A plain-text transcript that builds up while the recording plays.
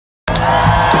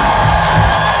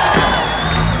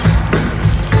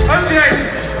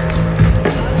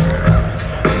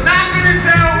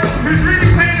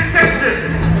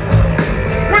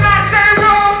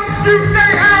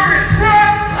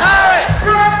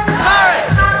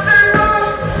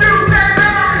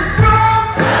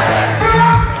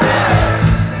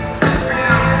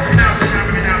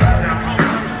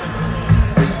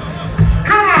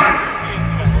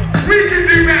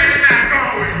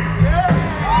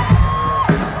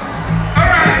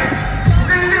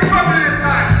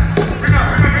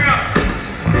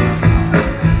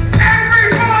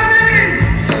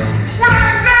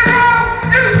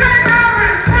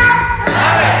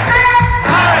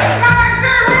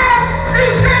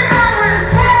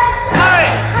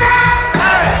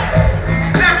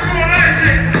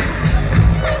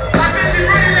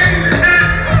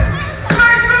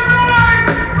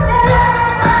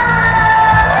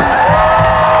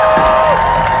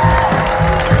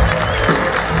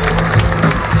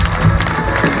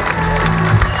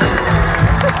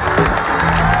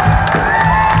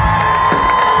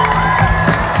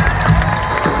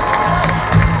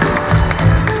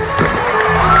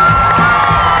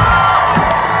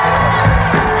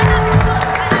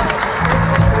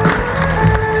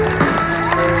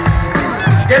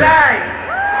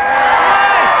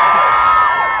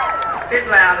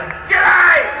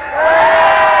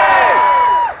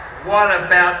one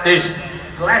about this.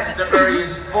 Glastonbury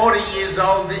is 40 years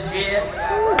old this year.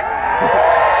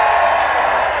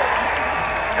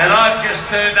 And I've just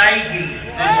turned 80 this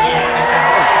year.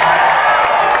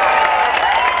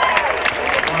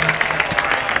 What a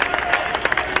celebrate.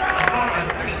 I thought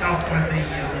I'd kick off with the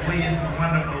weird and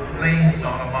wonderful theme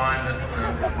song of mine that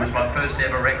was my first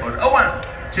ever record. A 1,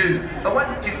 2, a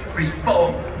 1, 2, 3, 4.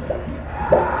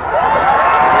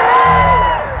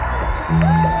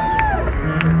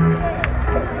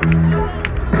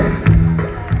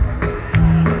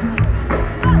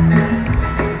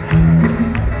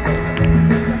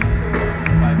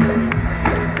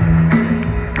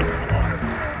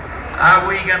 Are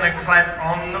we going to clap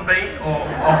on the beat or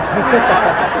off?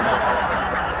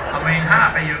 I mean,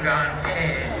 half of you are going,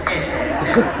 yeah,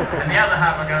 and the other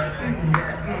half are going,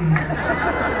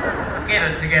 Get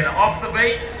it together. Off the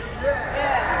beat?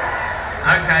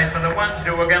 Okay, for the ones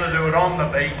who are going to do it on the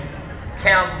beat,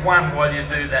 count 1 while you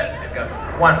do that. You go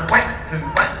 1, 2,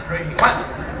 1, 3,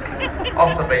 1.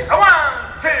 Off the beat. A 1,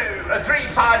 2, a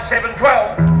 3, 5, 7,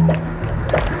 12.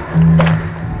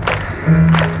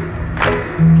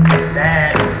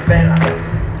 That's better.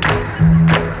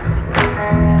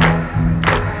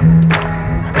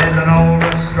 There's an old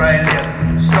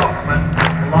Australian stockman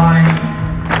lying,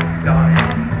 dying.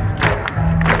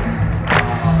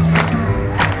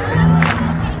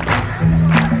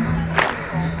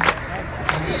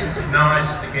 It is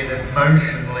nice to get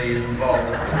emotionally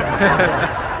involved.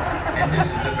 And this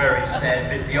is a very sad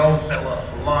bit. The old fella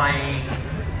lying,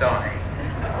 dying.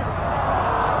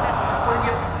 Well,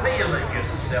 you feel it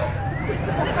yourself. When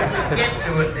you get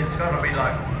to it, it's got to be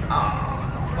like, oh,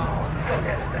 look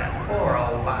at that poor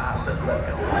old bastard. Look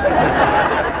at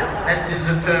that. That is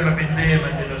a term of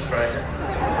endearment in Australia.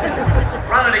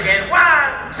 Run it again. 1,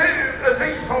 2,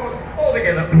 3, 4, all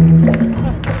together.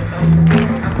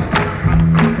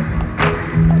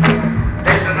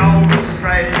 There's an old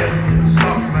Australian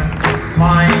stockman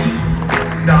lying,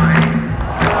 dying.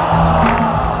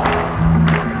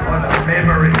 What a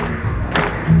memory.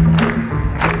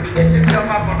 He gets himself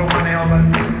up onto one elbow,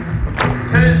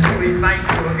 turns to his mate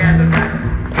who are gathered round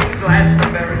in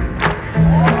Glastonbury,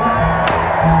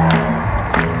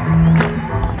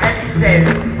 and he says,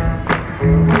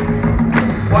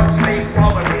 watch me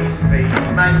qualities speed,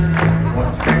 mate,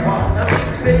 watch me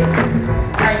qualities speed.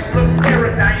 Hey, look, they're a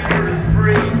dangerous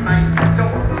breed, mate, so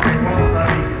watch me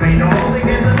qualities speed. All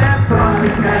together now, time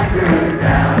and kangaroo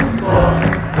down, sport,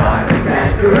 time and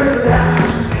kangaroo down,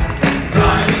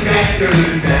 time and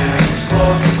kangaroo down,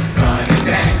 sport, time and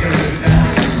kangaroo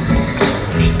down.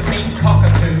 Keep me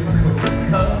cockatoo cool,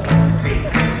 keep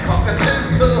me cockatoo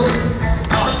cool.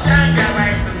 Oh, don't go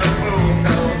after the fool,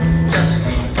 no, just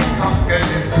keep me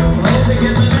cockatoo cool. All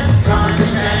together now, time and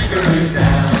kangaroo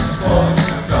down, sport,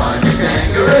 time and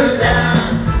kangaroo down,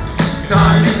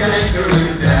 time and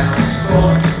kangaroo down,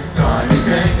 sport, time and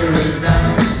kangaroo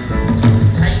down.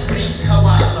 Take me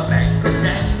koala back,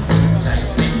 Jack, take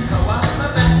me koala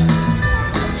back.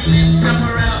 He lives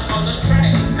somewhere out on the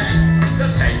track, man, so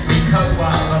take me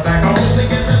koala back. All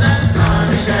together now, time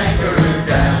and kangaroo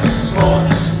down,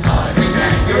 sport, time and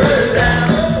kangaroo down,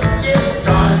 yeah,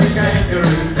 time and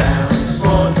kangaroo down,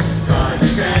 sport, time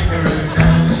and kangaroo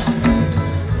down.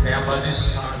 Now by this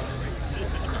time,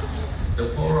 the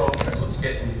poor old fella's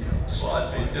getting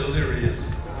slightly delirious.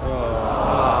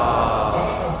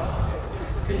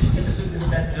 Could you give us a bit of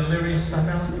that delirious stuff,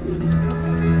 Alan?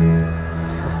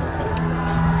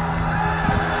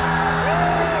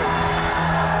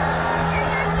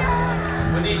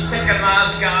 With his second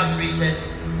last gasp, he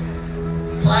says,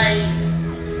 play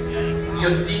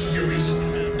your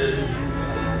didgeridoo.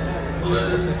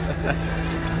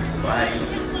 Play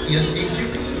your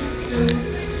didgeridoo.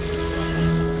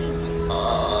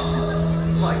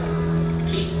 Like,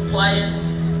 keep playing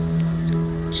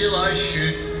till I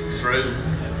shoot through.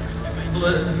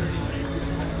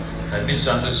 They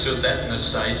misunderstood that in the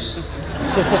States.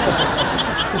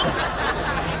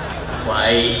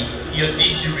 Play your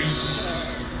didgeridoo.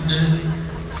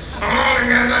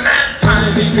 Time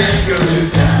and kangaroo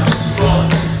down,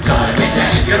 sport, time and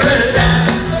kangaroo down,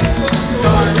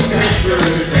 time and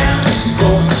kangaroo down,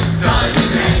 sport, time and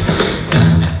kangaroo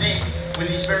down. And then, with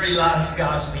his very last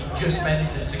gasp, he just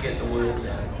manages to get the words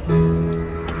out.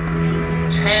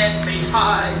 Tan me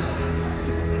high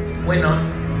when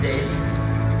I'm dead.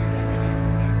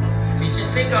 Did you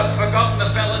think I'd forgotten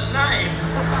the fella's name?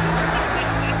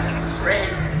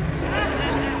 Fred.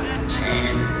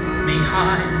 Tan me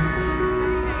high